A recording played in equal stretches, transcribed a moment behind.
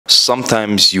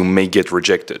Sometimes you may get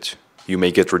rejected. You may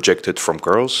get rejected from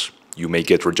girls. You may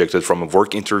get rejected from a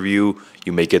work interview.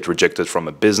 You may get rejected from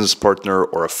a business partner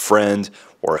or a friend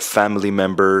or a family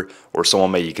member, or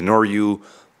someone may ignore you.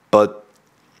 But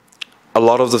a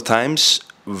lot of the times,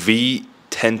 we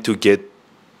tend to get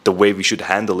the way we should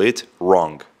handle it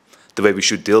wrong. The way we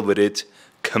should deal with it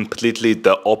completely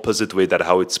the opposite way that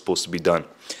how it's supposed to be done.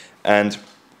 And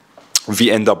we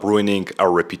end up ruining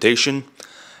our reputation.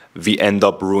 We end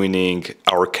up ruining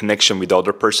our connection with the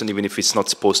other person, even if it's not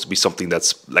supposed to be something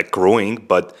that's like growing,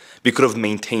 but we could have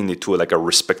maintained it to like a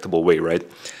respectable way, right?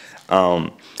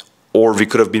 Or we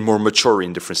could have been more mature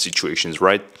in different situations,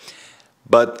 right?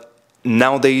 But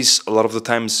nowadays, a lot of the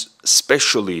times,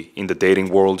 especially in the dating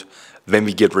world, when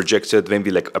we get rejected, when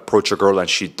we like approach a girl and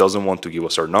she doesn't want to give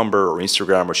us her number or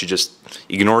Instagram, or she just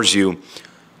ignores you,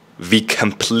 we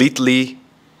completely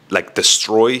like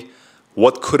destroy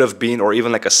what could have been, or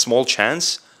even like a small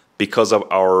chance, because of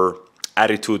our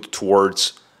attitude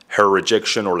towards her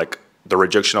rejection, or like the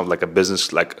rejection of like a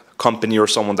business, like company or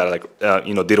someone that like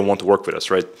didn't want to work with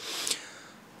us, right?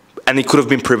 And it could have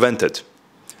been prevented.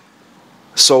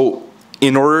 So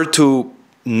in order to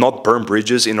not burn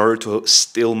bridges, in order to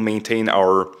still maintain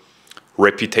our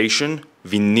reputation,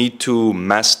 we need to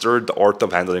master the art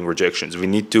of handling rejections. We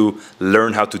need to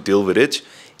learn how to deal with it,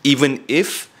 even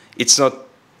if it's not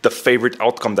the favorite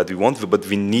outcome that we want, but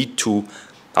we need to,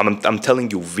 I'm telling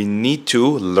you, we need to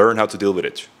learn how to deal with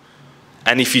it.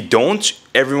 And if you don't,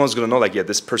 everyone's going to know, like, yeah,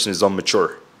 this person is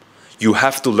immature. You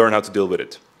have to learn how to deal with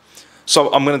it.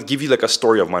 So I'm going to give you like a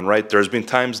story of mine, right? There's been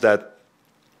times that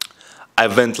I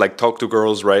went like talk to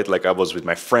girls, right? Like I was with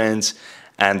my friends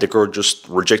and the girl just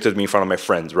rejected me in front of my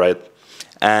friends, right?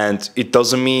 And it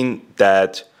doesn't mean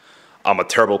that I'm a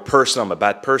terrible person, I'm a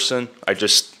bad person. I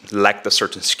just lacked a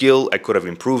certain skill. I could have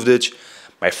improved it.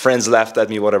 My friends laughed at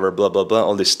me, whatever, blah, blah, blah,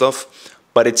 all this stuff.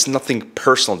 But it's nothing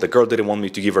personal. The girl didn't want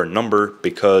me to give her a number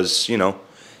because,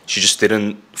 she just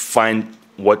didn't find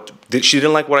she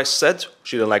didn't like what I said.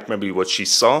 She didn't like maybe what she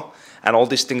saw. And all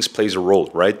these things plays a role,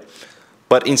 right?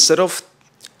 But instead of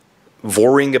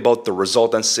worrying about the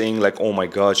result and saying like, oh my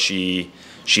God, she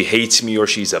hates me, or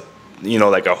she's a,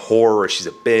 like a whore, or she's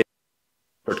a bitch,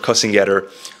 or cussing at her,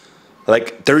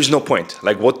 like there is no point.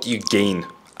 Like what do you gain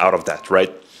out of that,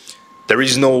 right? There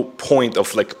is no point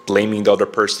of like blaming the other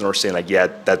person or saying like, yeah,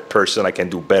 that person, I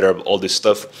can do better, all this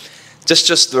stuff.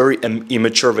 Just very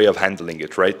immature way of handling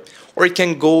it, right? Or it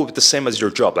can go the same as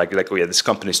your job, like oh yeah, this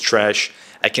company is trash,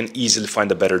 I can easily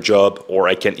find a better job, or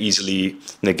I can easily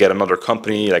get another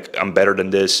company, like I'm better than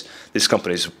this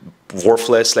company is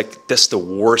worthless. Like that's the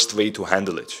worst way to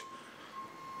handle it.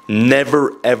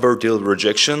 Never ever deal with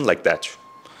rejection like that.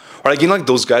 Or like like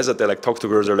those guys that they like talk to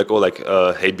girls, they're like, oh like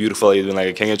hey beautiful, how you doing?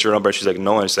 Like, can I get your number? And she's like,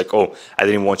 no. And it's like, oh, I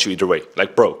didn't want you either way.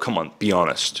 Like, bro, come on, be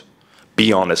honest.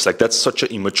 Be honest. Like that's such an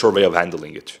immature way of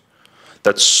handling it.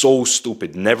 That's so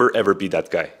stupid. Never ever be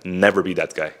that guy. Never be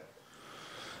that guy.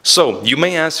 So you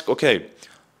may ask, okay,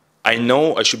 I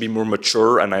know I should be more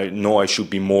mature and I know I should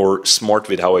be more smart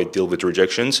with how I deal with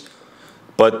rejections,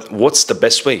 but what's the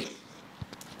best way?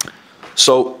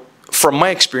 So from my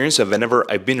experience, whenever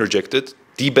I've been rejected,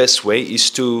 the best way is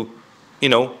to,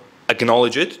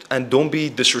 acknowledge it and don't be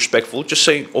disrespectful. Just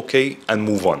say, okay, and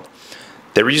move on.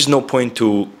 There is no point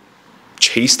to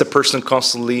chase the person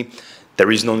constantly.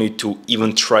 There is no need to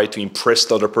even try to impress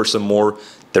the other person more.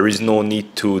 There is no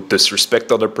need to disrespect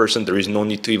the other person. There is no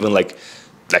need to even like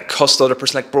cuss the other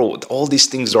person. Like, bro, all these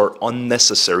things are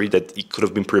unnecessary that it could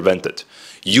have been prevented.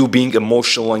 You being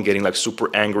emotional and getting like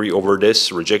super angry over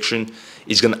this rejection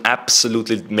is going to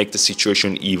absolutely make the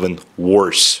situation even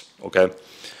worse, okay?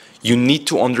 You need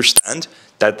to understand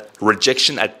that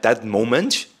rejection at that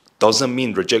moment doesn't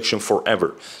mean rejection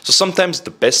forever. So sometimes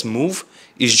the best move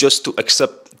is just to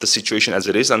accept the situation as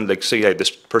it is and like say, yeah, this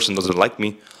person doesn't like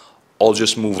me. I'll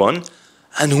just move on.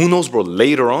 And who knows, bro,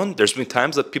 later on, there's been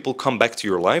times that people come back to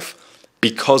your life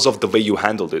because of the way you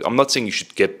handled it. I'm not saying you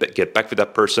should get back with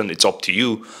that person. It's up to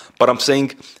you. But I'm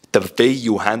saying the way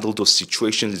you handle those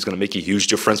situations is going to make a huge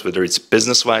difference, whether it's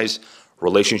business-wise,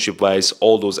 relationship-wise,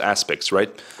 all those aspects,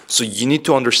 right? So you need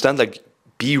to understand, like,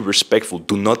 be respectful.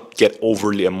 Do not get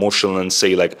overly emotional and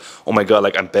say, like, oh my God,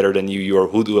 like, I'm better than you. You're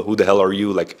who the hell are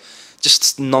you? Like,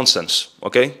 just nonsense,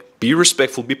 okay? Be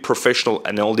respectful, be professional,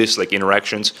 and all these like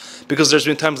interactions. Because there's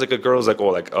been times like a girl's like, oh,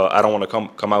 like I don't want to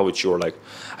come out with you, or like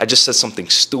I just said something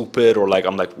stupid, or like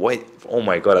I'm like, wait, oh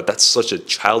my God, that's such a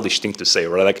childish thing to say,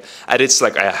 right? Like it's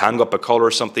like I hung up a call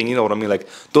or something, you know what I mean? Like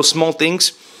those small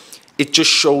things, it just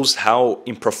shows how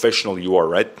unprofessional you are,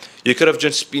 right? You could have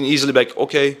just been easily like,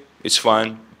 okay, it's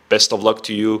fine, best of luck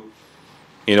to you,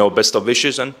 You know, best of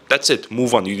wishes, and that's it.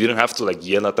 Move on. You didn't have to like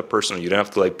yell at the person. You didn't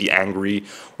have to like be angry,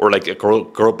 or like a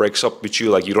girl breaks up with you.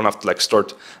 Like you don't have to like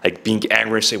start like being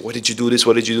angry and say, "Why did you do this?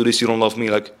 Why did you do this? You don't love me."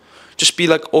 Like, just be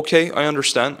like, "Okay, I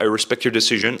understand. I respect your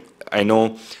decision. I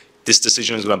know this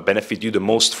decision is going to benefit you the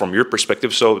most from your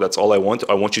perspective. So that's all I want.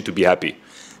 I want you to be happy."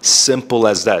 Simple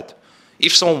as that.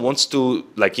 If someone wants to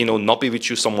like, you know, not be with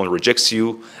you, someone rejects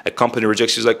you, a company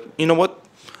rejects you, it's like, you know what?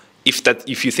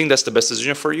 If you think that's the best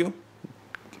decision for you,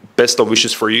 best of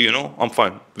wishes for you, you know, I'm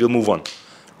fine. We'll move on.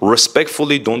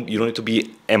 Respectfully, you don't need to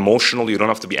be emotional, you don't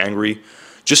have to be angry.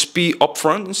 Just be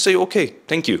upfront and say, okay,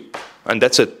 thank you. And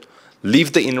that's it.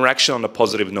 Leave the interaction on a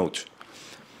positive note.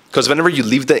 Because whenever you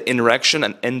leave the interaction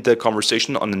and end the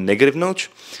conversation on a negative note,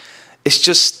 it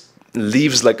just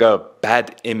leaves like a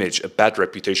bad image, a bad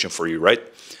reputation for you, right?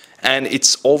 And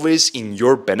it's always in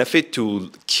your benefit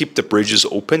to keep the bridges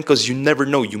open, because you never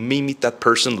know. You may meet that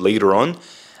person later on,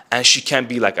 and she can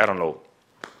be like, I don't know,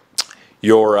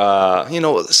 your, you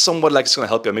know, somewhat like it's going to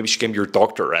help you. Maybe she can be your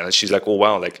doctor, and she's like, oh,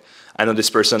 wow, like, I know this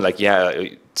person, like, yeah,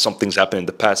 something's happened in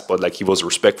the past, but like he was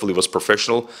respectful, he was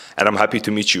professional, and I'm happy to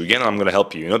meet you again, and I'm going to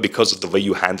help you, you know, because of the way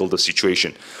you handle the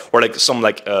situation. Or like some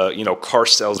like, you know, car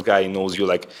sales guy knows you,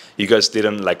 like, you guys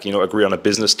didn't like, you know, agree on a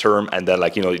business term, and then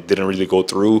like, you know, it didn't really go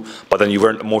through, but then you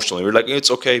weren't emotional. You're like, it's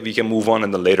okay, we can move on,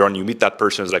 and then later on you meet that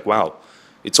person, it's like, wow,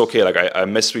 it's okay, like I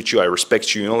mess with you, I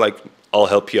respect you, you know, like I'll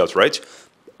help you out, right?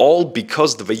 All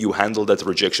because the way you handle that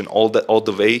rejection, all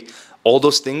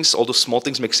those things, all those small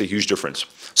things makes a huge difference.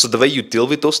 So the way you deal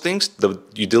with those things,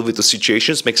 you deal with the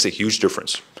situations makes a huge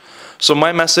difference. So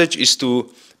my message is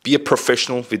to be a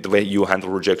professional with the way you handle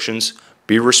rejections,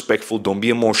 be respectful, don't be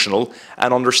emotional,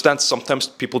 and understand sometimes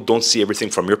people don't see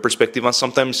everything from your perspective, and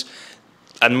sometimes,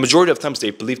 and majority of times they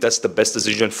believe that's the best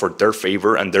decision for their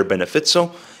favor and their benefit.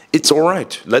 So it's all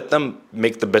right. Let them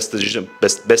make the best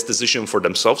decision for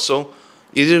themselves. So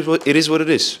it is what it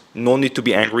is. No need to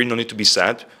be angry, no need to be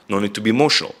sad, no need to be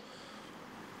emotional.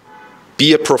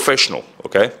 Be a professional,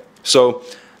 okay? So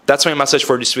that's my message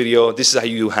for this video. This is how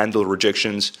you handle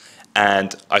rejections,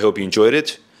 and I hope you enjoyed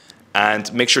it.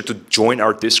 And make sure to join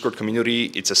our Discord community.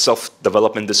 It's a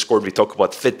self-development Discord. We talk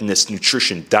about fitness,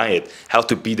 nutrition, diet, how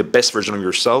to be the best version of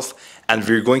yourself. And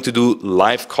we're going to do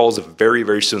live calls very,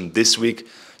 very soon this week.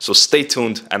 So stay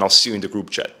tuned, and I'll see you in the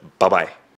group chat. Bye-bye.